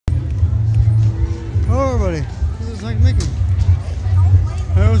Mickey.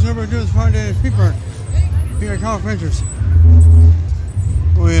 I was over doing this Friday at Skate Park. Here at College Ventures.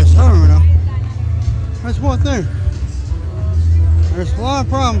 Oh yes, I remember now. That's one thing. There's a lot of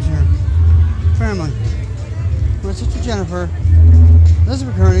problems here. Family. My sister Jennifer,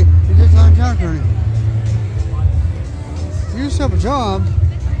 Elizabeth Kearney, and Disneyland John Kearney. You used to have a job.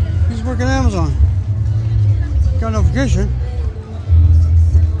 You used to work at Amazon. Got a notification.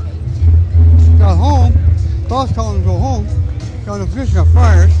 Got home. Boss called him to go home. Got a notification. Got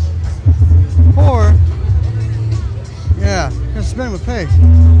fired. Or, yeah, got suspended with pay.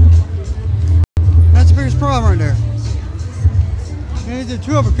 That's the biggest problem right there. And he did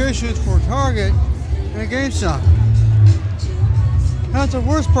 2 applications for Target and GameStop. That's the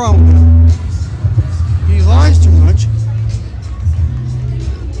worst problem with him. He lies too much.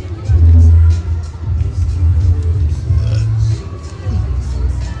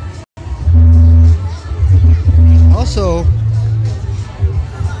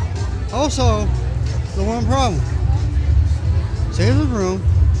 Also, the one problem. Saves his room,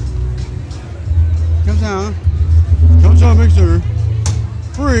 comes down, comes on Big Center,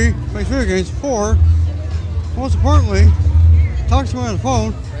 3, plays video games, 4, most importantly, talks to me on the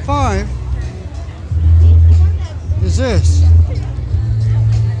phone, 5, is this.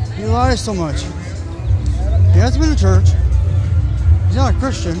 He lies so much. He hasn't been to church. He's not a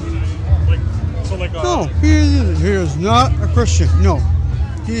Christian. No, he is not a Christian. No,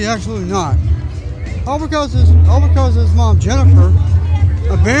 he is absolutely not. All because his mom Jennifer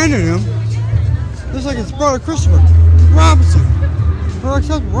abandoned him. Just like his brother Christopher Robinson. Her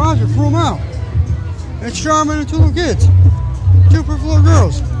ex-husband Roger threw him out. And Charmin and 2 little kids. 2 perfect little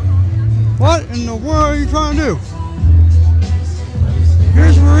girls. What in the world are you trying to do?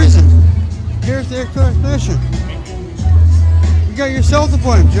 Here's the reason. Here's the explanation. You got yourself to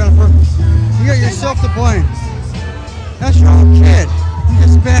blame, Jennifer. You got yourself to blame. That's your own kid. You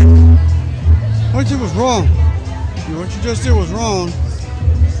just abandoned. What you did was wrong. What you just did was wrong.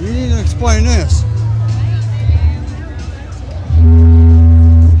 You need to explain this.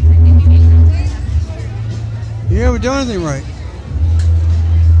 You haven't done anything right.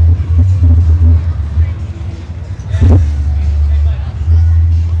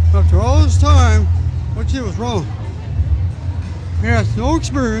 After all this time, what you did was wrong. He has no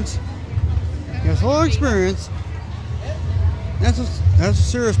experience. He has no experience. That's a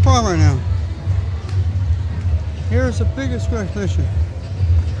serious problem right now. Here's the biggest explanation.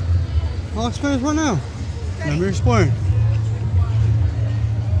 I'll explain this right now. Let me explain.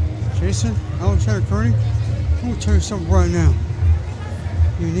 Jason, Alexander Kearney, I'm going to tell you something right now.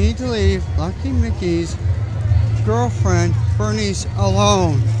 You need to leave Lucky Mickey's girlfriend, Bernice,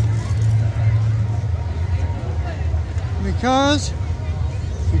 alone. Because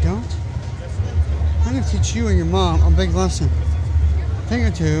if you don't, I'm going to teach you and your mom a big lesson. A thing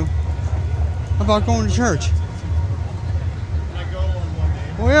or two about going to church.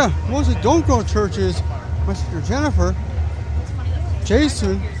 Well, yeah, ones that don't go to church is my sister Jennifer,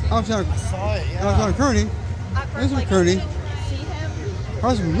 Jason, Alexander Kearney, Elizabeth Kearney, her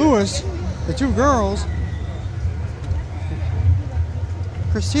husband Lewis, the 2 girls,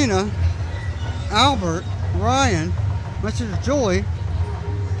 Christina, Albert, Ryan, my sister Julie,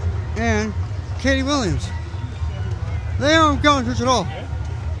 and Katie Williams. They haven't gone to church at all.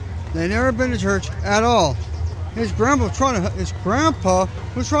 They've never been to church at all. His grandpa was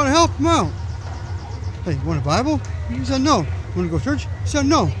trying to help him out. Hey, you want a Bible? He said no. Want to go to church? He said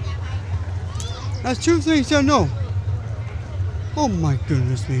no. That's 2 things he said no. Oh my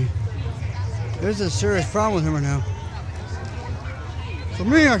goodness me. There's a serious problem with him right now. For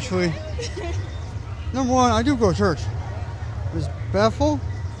me, actually, number 1, I do go to church. It's Bethel,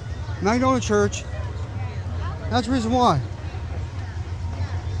 Magnolia Church. That's the reason why.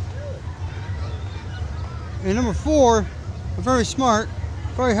 And number 4, I'm very smart,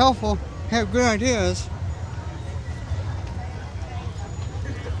 very helpful, have good ideas.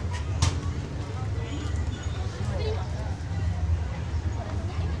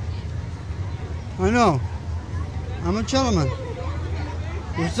 I know. I'm a gentleman.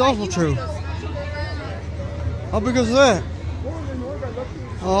 Which is also true. All because of that.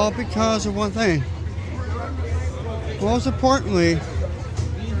 All because of one thing. Most importantly,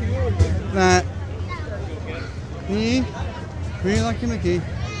 that he, really Lucky Mickey,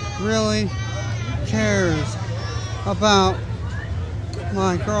 really cares about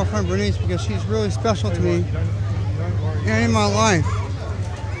my girlfriend Bernice because she's really special to me and in my life.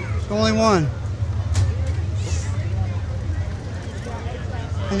 The only one.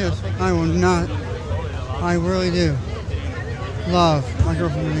 Yes, I will not. I really do love my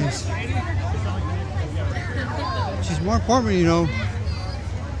girlfriend Bernice. She's more important, you know.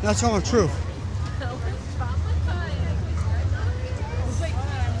 That's all the truth.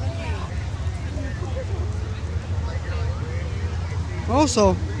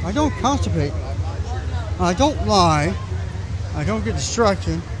 Also, I don't constipate. I don't lie. I don't get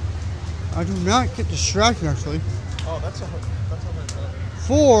distracted. I do not get distracted, actually. Oh, that's a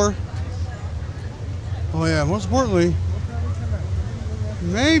Four. Oh yeah, most importantly,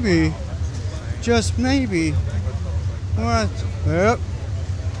 maybe, just maybe, what? Yep.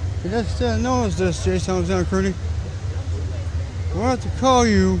 You just didn't notice this, Jason Alexander Cooney. We'll have to call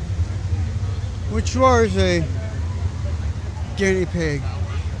you, which you are, is a guinea pig.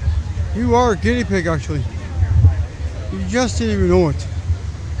 You are a guinea pig, actually. You just didn't even know it.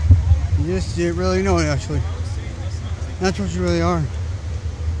 You just didn't really know it, actually. That's what you really are.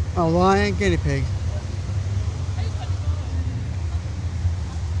 A lying guinea pig.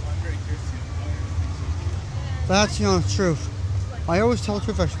 That's the honest truth. I always tell the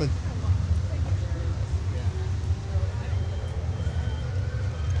truth, actually.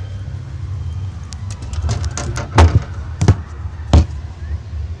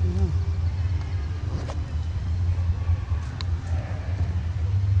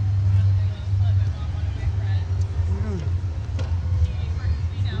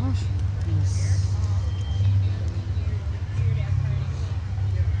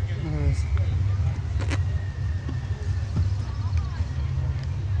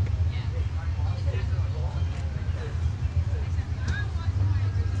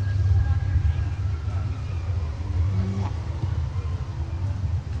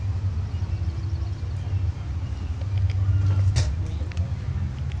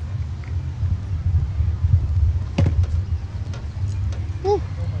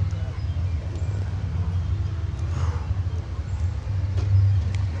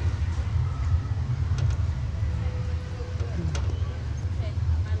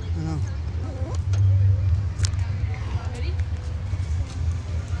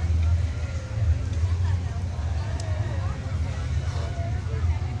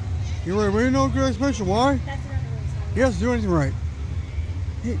 You really know a good explanation why? He doesn't do anything right.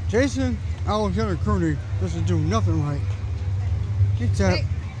 Jason Alexander Cooney doesn't do nothing right.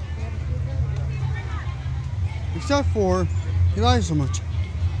 Except for he lies so much.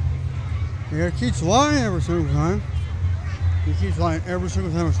 He keeps lying every single time. He keeps lying every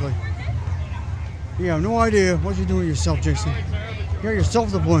single time, actually. You have no idea what you're doing yourself, Jason. You got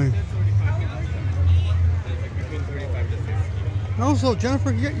yourself to blame. And also,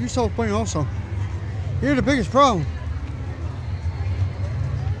 Jennifer, you get yourself playing also. You're the biggest problem.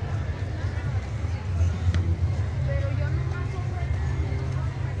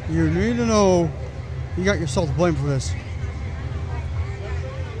 You need to know you got yourself to blame for this.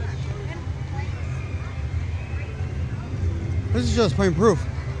 This is just plain proof.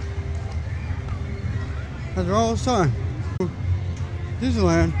 After all this time,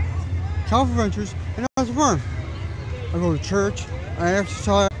 Disneyland, California Adventures, and as a farm. I go to church, I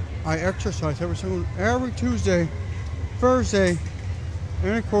exercise every Tuesday, Thursday,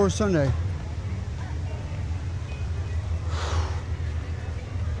 and of course Sunday.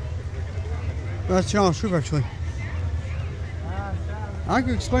 That's the honest truth, actually. I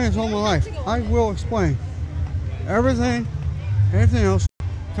can explain this all my life. I will explain everything, anything else.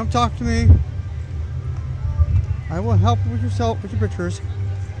 Come talk to me. I will help you with yourself, with your pictures.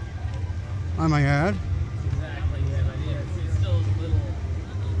 I might add.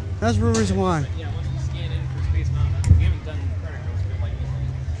 That's the reason why. Yeah, once you scan in for Space Mountain, we haven't done the credit cards, but like,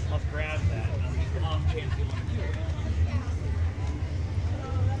 let's grab that off chance you want to do it.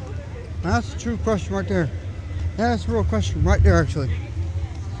 That's the true question right there. That's the real question right there, actually.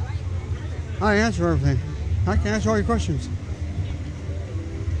 I answer everything. I can answer all your questions.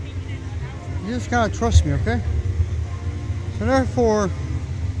 You just gotta trust me, okay? So therefore,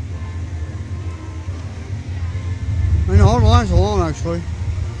 I know all the lines are long, actually.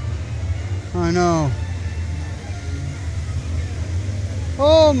 I know.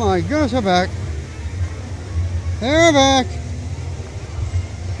 Oh my goodness, they're back. They're back.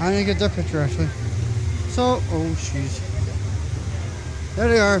 I didn't get that picture, actually. So, oh jeez. There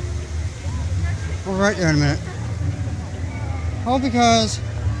they are. We'll be right there in a minute. All because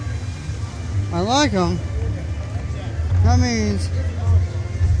I like them. That means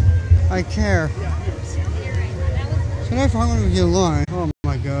I care. So therefore I'm going to get in line. Oh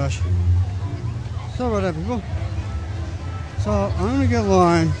my gosh. Sorry about that, people. So I'm going to get in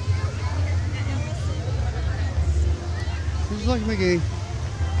line. This is Lucky Mickey.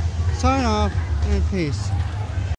 Sign off and peace.